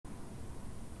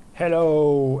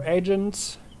Hello,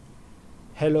 agents.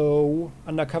 Hello,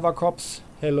 undercover cops.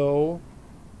 Hello,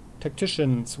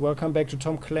 tacticians. Welcome back to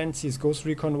Tom Clancy's Ghost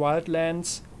Recon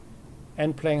Wildlands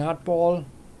and playing hardball.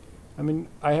 I mean,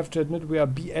 I have to admit we are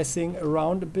BSing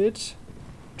around a bit.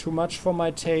 Too much for my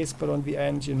taste, but on the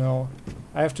end, you know,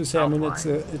 I have to say, I mean, it's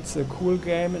a cool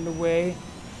game in a way.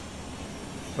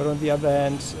 But on the other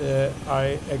hand,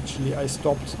 I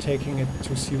stopped taking it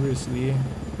too seriously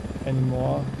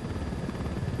anymore.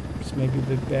 It's maybe a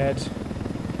bit bad.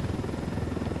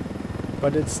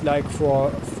 But it's like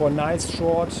for nice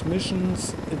short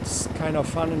missions, it's kind of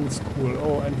fun and it's cool.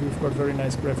 Oh, and we've got very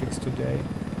nice graphics today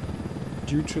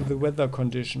due to the weather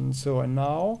conditions. So, and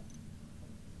now,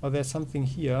 oh, there's something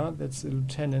here. That's a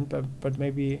lieutenant, but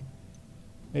maybe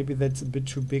that's a bit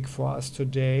too big for us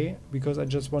today, because I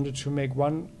just wanted to make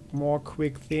one more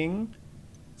quick thing.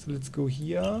 So let's go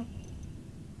here.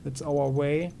 That's our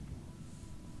way.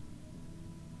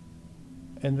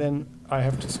 And then I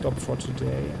have to stop for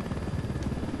today.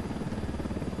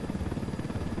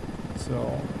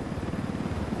 So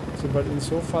but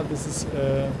so far this is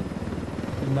a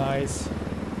nice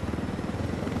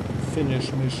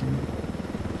finish mission.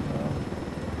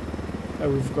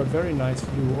 We've got very nice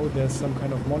view. Oh, there's some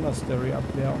kind of monastery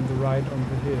up there on the right on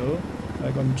the hill,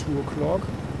 like on 2 o'clock.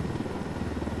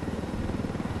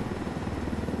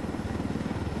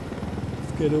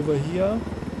 Let's get over here.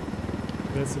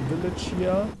 There's a village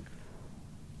here.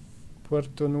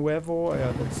 Puerto Nuevo.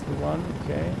 Yeah, that's the one.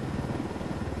 Okay.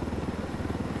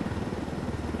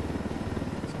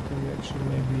 So can we actually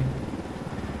maybe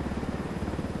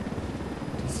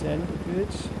descend a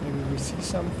bit? Maybe we see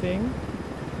something.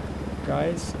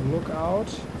 Guys, look out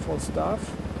for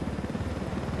stuff.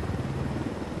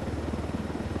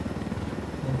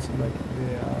 It's like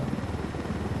there.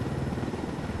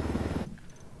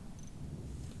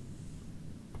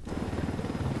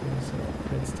 Okay, so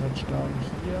let's touch down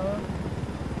here.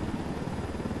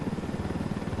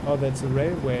 Oh, that's a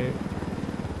railway.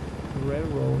 The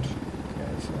railroad.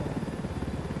 Okay, so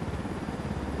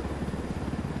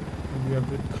we are a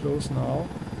bit close now.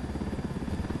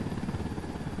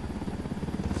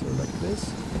 Like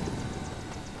this.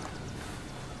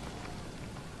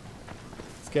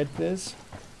 Let's get this.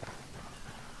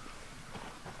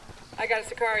 I got a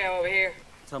Sicario over here.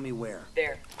 Tell me where.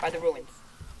 There, by the ruins.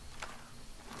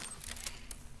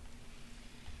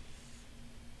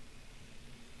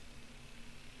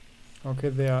 Okay,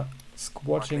 they are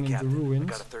squatting in the ruins.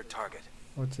 I got a third target.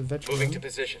 Oh, it's a veteran. Moving to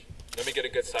position. Let me get a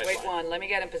good sight line. Wait one, let me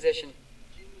get in position.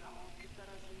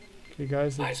 Okay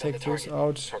guys, let's take this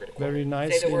out very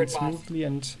nicely and smoothly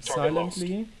and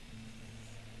silently.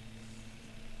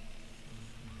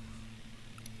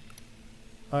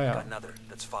 Oh yeah. Got another.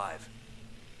 That's 5.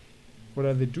 What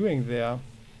are they doing there?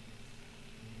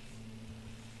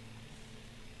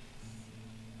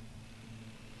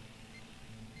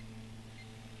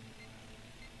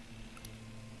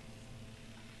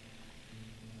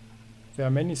 There are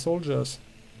many soldiers.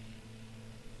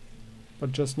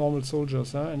 But just normal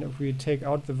soldiers, huh? And if we take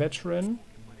out the veteran,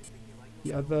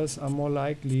 the others are more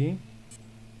likely.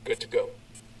 Good to go.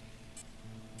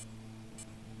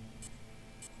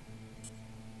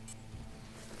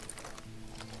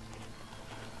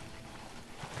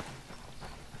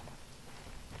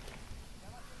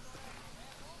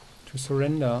 To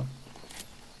surrender.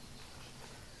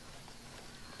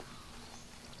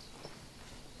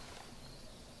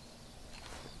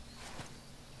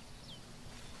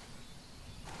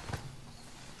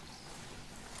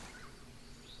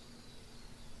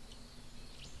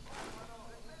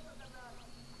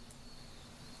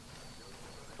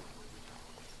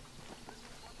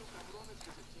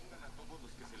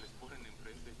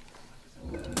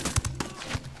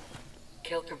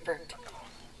 Kill confirmed.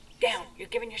 Down! You're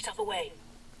giving yourself away.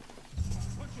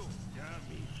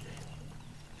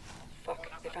 Fuck,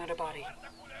 they found a body.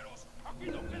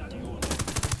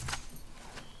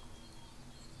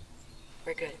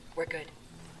 We're good, we're good.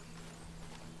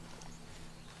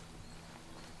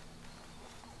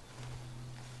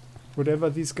 Whatever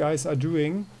these guys are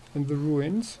doing in the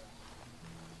ruins.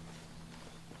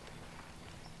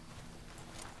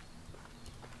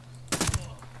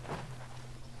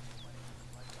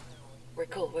 We're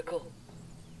cool, we're cool.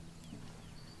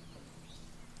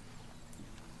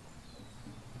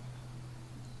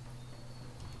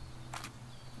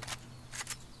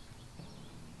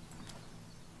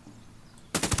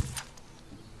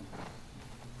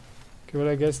 Okay, well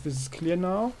I guess this is clear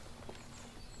now.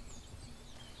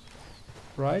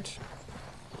 Right?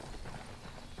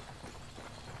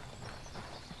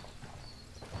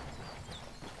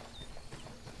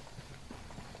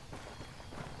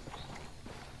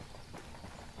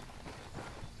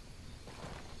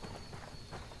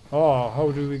 Oh,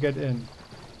 how do we get in?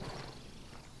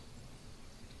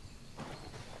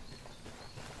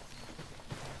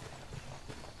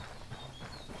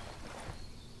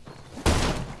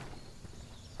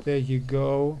 There you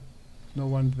go. No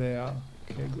one there.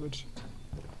 Okay, good.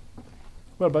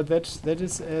 Well, but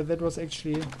that was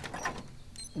actually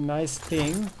a nice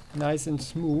thing, nice and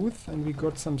smooth, and we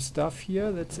got some stuff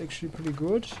here. That's actually pretty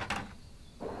good.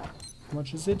 How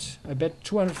much is it? I bet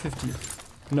 250.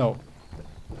 No,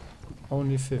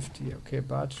 only 50. Okay,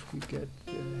 but we get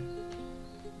the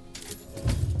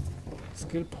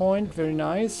skill point. Very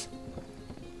nice.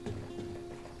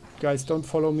 Guys, don't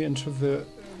follow me into the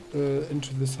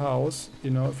into this house.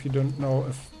 You know, if you don't know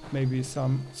if maybe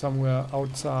somewhere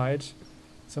outside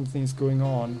something is going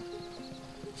on.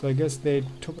 So I guess they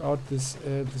took out this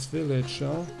this village,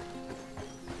 huh?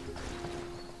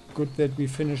 Good that we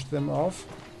finished them off.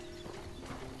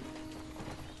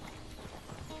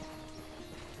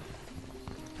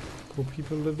 Cool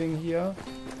people living here.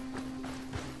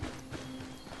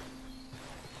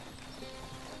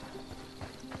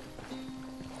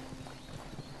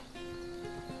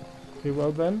 Okay,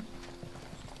 well then.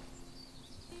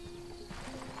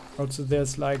 Also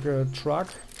there's like a truck.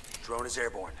 Drone is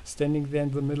airborne. Standing there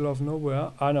in the middle of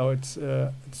nowhere. Ah no, it's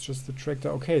just the tractor.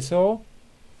 Okay, so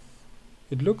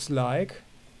it looks like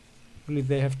really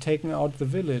they have taken out the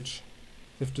village.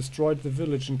 They've destroyed the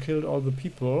village and killed all the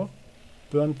people,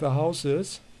 burned the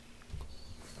houses.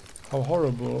 How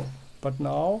horrible. But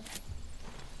now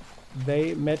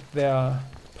they met their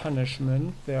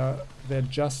punishment, their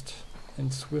just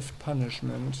and swift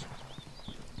punishment.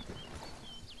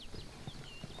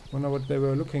 Wonder what they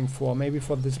were looking for. Maybe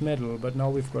for this medal, but now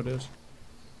we've got it.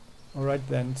 Alright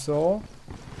then, so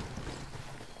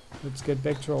let's get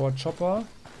back to our chopper.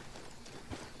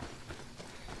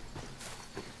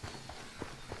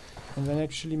 And then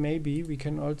actually maybe we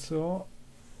can also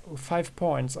 5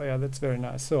 points. Oh yeah, that's very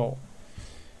nice. So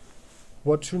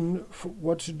what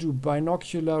to do?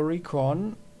 Binocular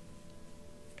recon.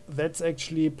 That's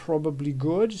actually probably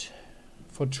good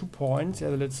for 2 points. Yeah,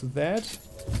 let's do that.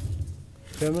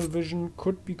 Thermal vision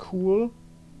could be cool.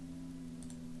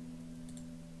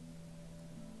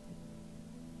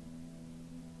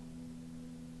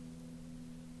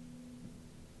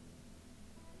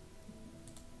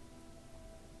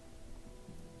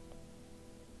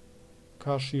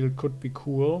 Car shield could be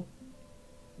cool.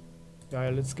 Yeah,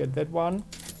 let's get that one.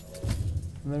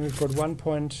 And then we've got 1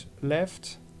 point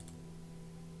left.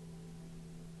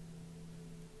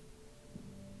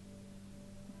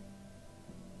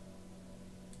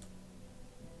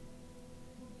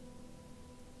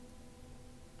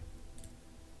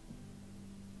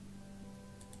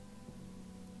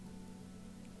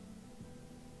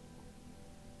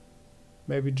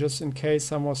 Maybe just in case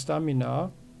some more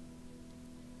stamina.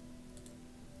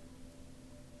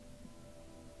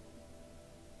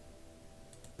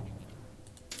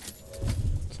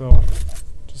 So,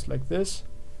 just like this.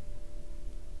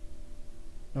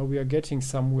 Now we are getting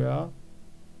somewhere.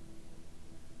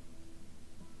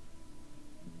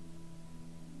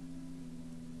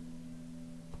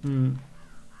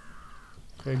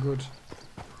 Okay, good.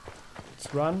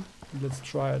 Let's run. Let's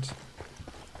try it.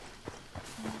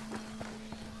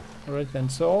 Alright then,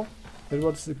 so that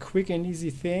was the quick and easy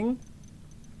thing.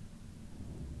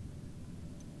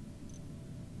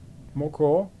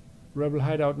 Moko, rebel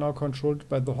hideout now controlled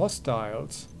by the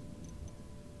hostiles.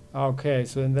 Okay,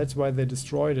 so then that's why they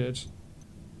destroyed it.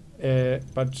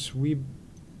 But we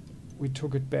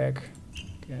took it back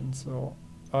again, so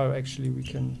actually we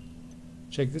can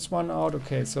check this one out.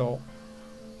 Okay, so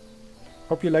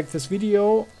hope you liked this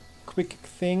video. Quick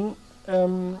thing.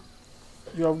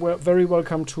 You are very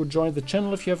welcome to join the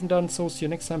channel if you haven't done so. See you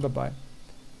next time. Bye bye.